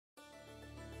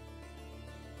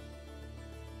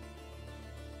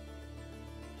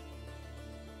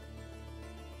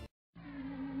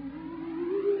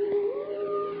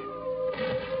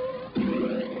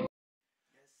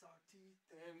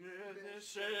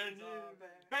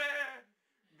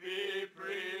Be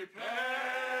prepared.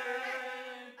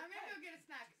 I'm gonna go get a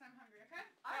snack because I'm hungry, okay?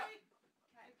 Alright.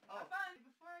 Okay. Have fun.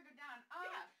 Before I go down,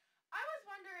 Yeah. I was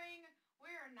wondering where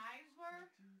your knives were.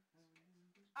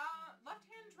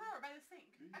 Left-hand drawer by the sink.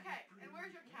 Okay, and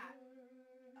where's your cat?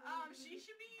 She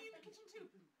should be in the kitchen too.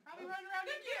 Probably running around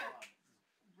in here.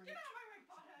 Get out of my way,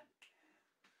 pothead.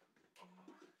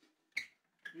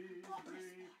 Be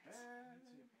prepared.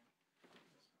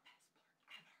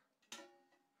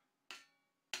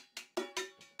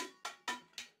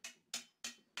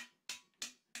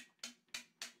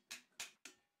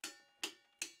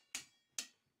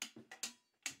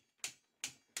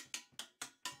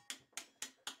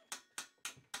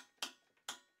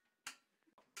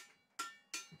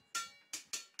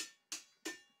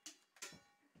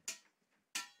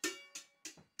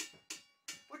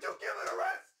 Would you give it a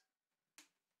rest?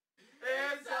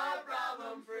 It's a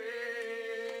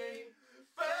problem-free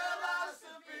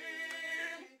philosophy.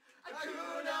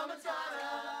 Hakuna Matata.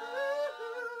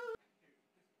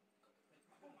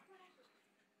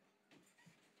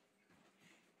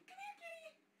 Come here,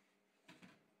 kitty.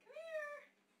 Come here.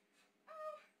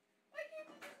 Oh, why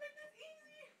can't you just make this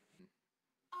easy?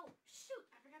 Oh, shoot.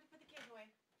 I forgot to put the cake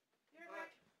away. You're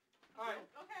right. Alright.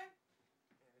 Okay.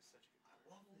 Yeah, it's such a good. I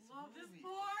Love this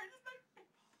part. This is my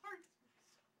favorite part.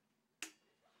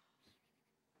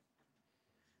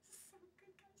 This is so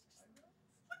good, guys. Just look at them.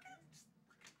 They're so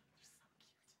cute.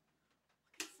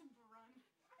 Look at Simba run.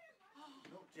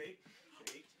 No, Jake.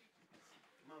 Jake.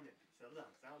 Come on in. Settle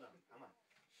down. Settle down. Come on.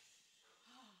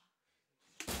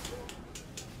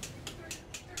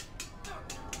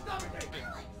 Stop it, Jake.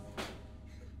 Alex!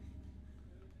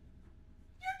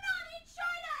 You're not in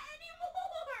China anymore!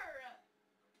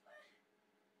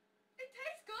 It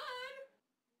tastes good!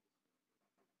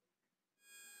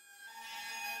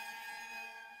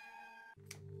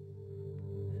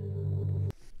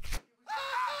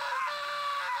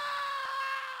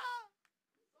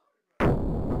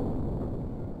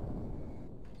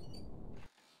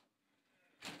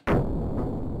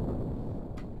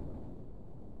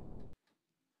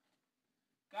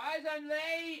 Guys, I'm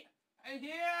late! I'm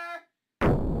here!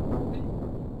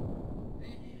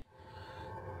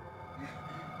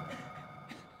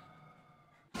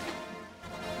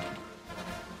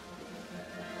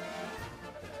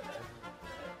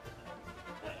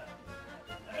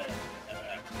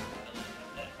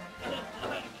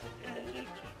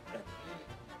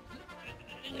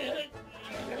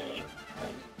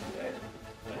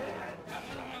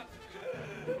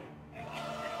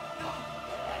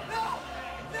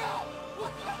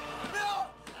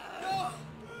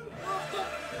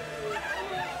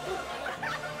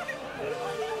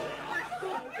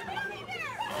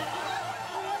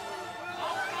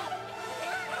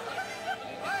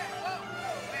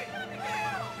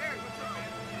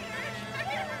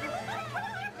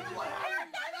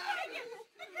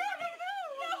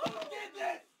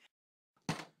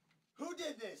 Who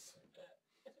did this?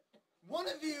 One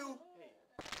of you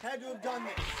had to have done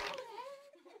this.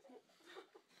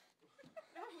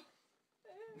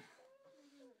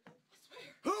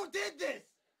 Who did this?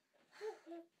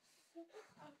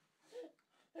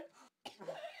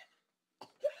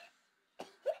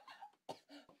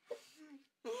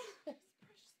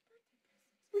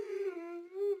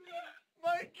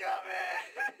 My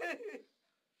gummy!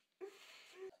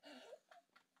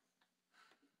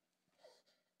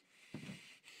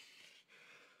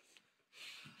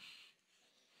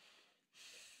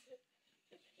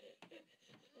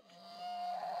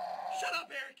 Shut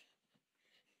up, Eric!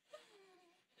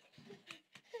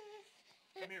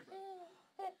 Come here, bro.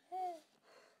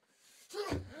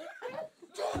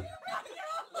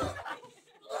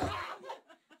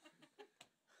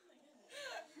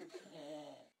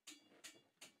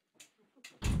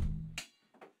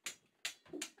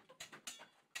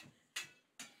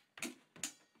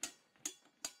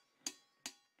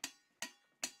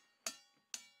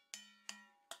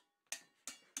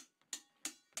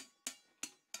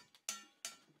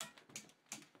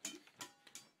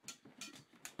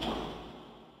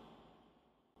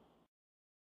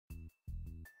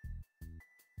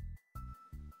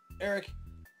 Eric,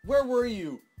 where were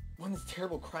you when this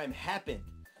terrible crime happened?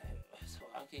 I was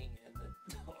walking in the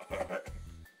door.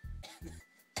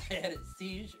 I had a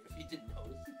seizure, if you didn't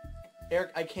notice.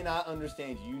 Eric, I cannot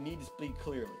understand you. You need to speak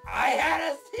clearly. I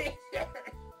had a seizure!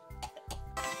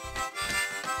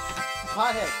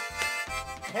 Pothead!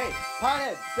 Hey,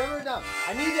 Pothead, simmer down.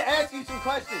 I need to ask you some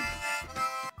questions.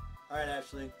 Alright,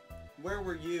 Ashley. Where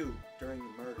were you during the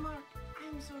murder? Mark,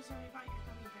 I'm so sorry about your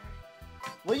gummy bear.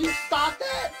 Will you stop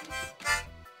that?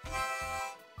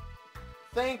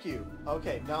 Thank you.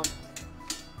 Okay, now...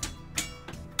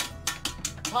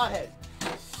 Pothead,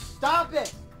 stop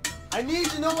it! I need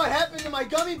to know what happened to my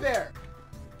gummy bear!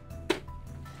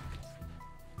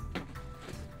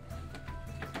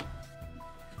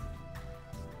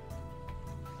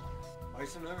 Why are you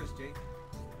so nervous, Jake?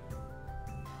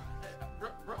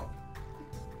 Bro,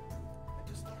 I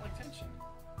just don't like tension.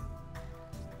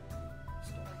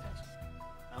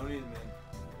 I don't need it, man.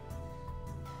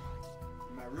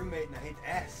 You're my roommate and I hate to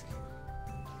ask.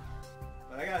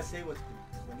 But I gotta say what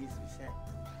needs to be said.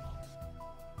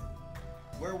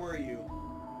 Where were you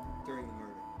during the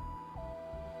murder?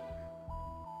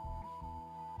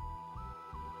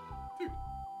 Dude.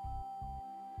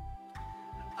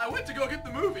 I went to go get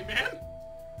the movie, man!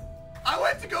 I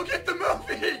went to go get the movie!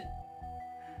 I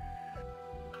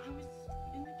was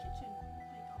in the kitchen, like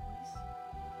always.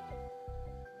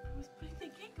 I was putting the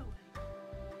cake away.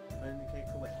 Putting the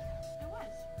cake away. I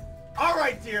was.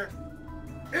 Alright, dear!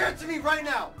 Answer me right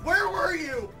now! Where were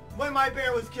you when my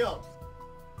bear was killed?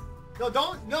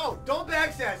 No, don't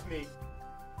backsass me!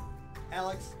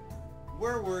 Alex,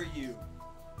 where were you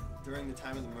during the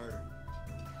time of the murder?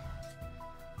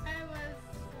 I was,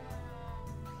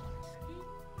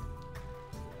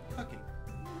 Cooking.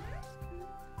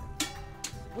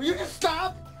 Will you just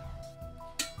stop?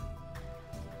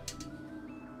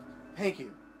 Thank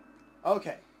you.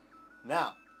 Okay.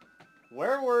 Now,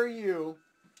 where were you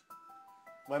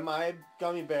when my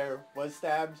gummy bear was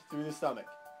stabbed through the stomach?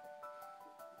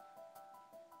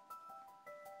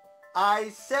 I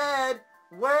said,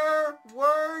 where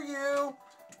were you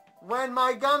when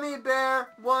my gummy bear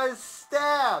was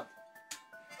stabbed?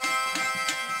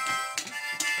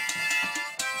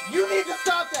 You need to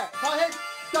stop that! Pothead,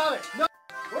 stop it! No!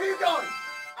 Where are you going?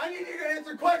 I need you to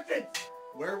answer questions!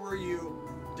 Where were you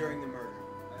during the murder?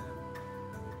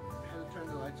 I had to turn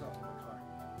the lights off in my car.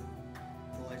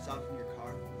 The lights off in your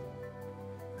car?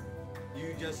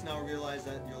 You just now realized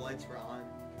that your lights were on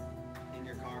in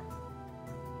your car?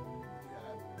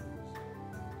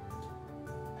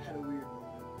 I had a weird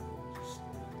moment.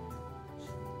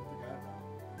 Just forgot about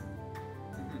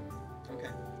it.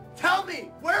 Okay. Tell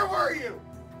me! Where were you?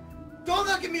 Don't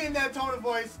look at me in that tone of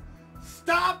voice!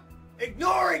 Stop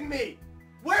ignoring me!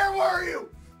 Where were you?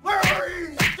 Where were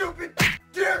you, you stupid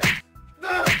dick?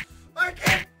 No, I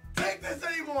can't take this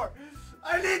anymore!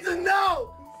 I need to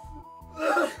know!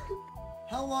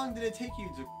 How long did it take you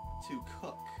to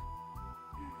cook?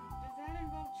 does that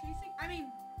involve chasing? I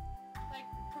mean, like,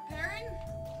 preparing?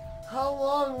 How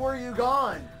long were you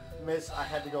gone? Miss, I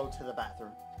had to go to the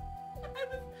bathroom.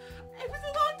 It was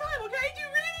a long time, okay? Do you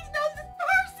really need to know this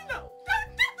personal?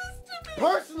 Don't do this to me!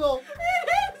 Personal? It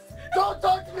is! Don't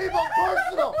talk to me about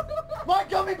personal! My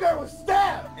gummy bear was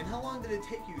stabbed! And how long did it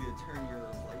take you to turn your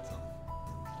lights off?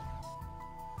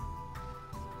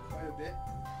 Quite a bit.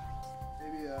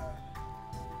 Maybe an hour.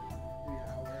 Maybe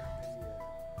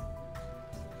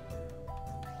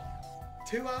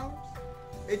 2 hours?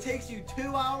 It takes you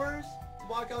 2 hours to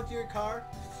walk out to your car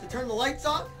to turn the lights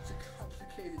off? It's a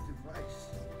complicated device.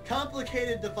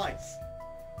 Complicated device.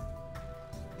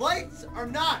 Lights are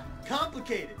not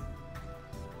complicated.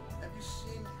 Have you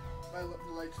seen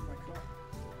the lights in my car?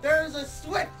 There's a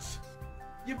switch.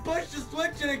 You push the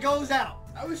switch and it goes out.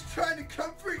 I was trying to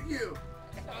comfort you.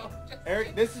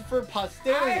 Eric, this is for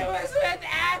posterity. I was with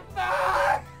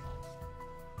Akbar!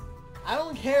 I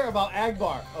don't care about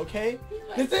Agbar, okay?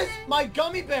 This is my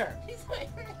gummy bear. He's my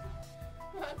friend.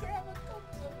 My grandma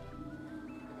cooked him.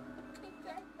 Cooked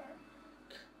Akbar.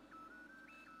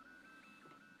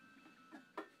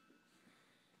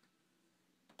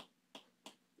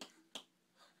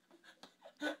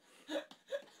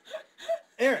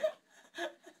 Eric,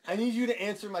 I need you to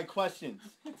answer my questions.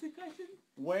 What's the question?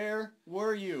 Where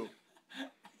were you?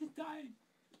 He died.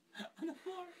 On the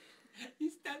floor. He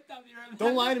stepped on me.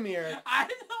 Don't lie to me, Eric. I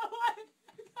know.